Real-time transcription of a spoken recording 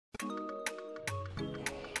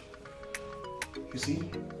You see,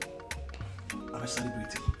 I'm a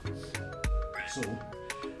celebrity. So,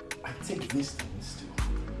 I take these things to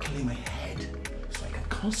clear my head so I can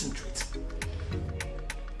concentrate.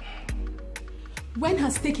 When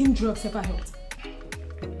has taking drugs ever helped?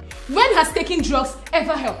 When has taking drugs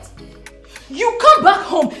ever helped? You come back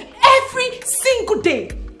home every single day.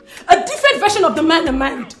 A different version of the man I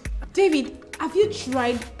married. David, have you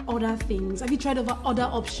tried other things? Have you tried other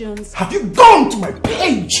options? Have you gone to my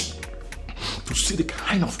page to see the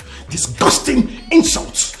kind of disgusting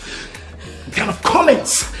insults, the kind of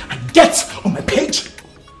comments I get on my page?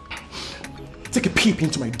 Take a peep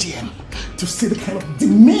into my DM to see the kind of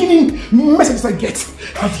demeaning messages I get.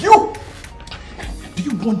 Have you? Do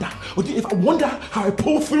you wonder, or do you ever wonder how I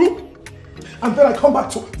pull through? And then I come back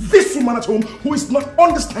to this woman at home who is not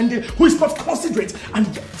understanding, who is not considerate, and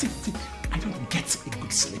yet, I don't get a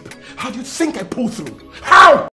good sleep. How do you think I pull through? How?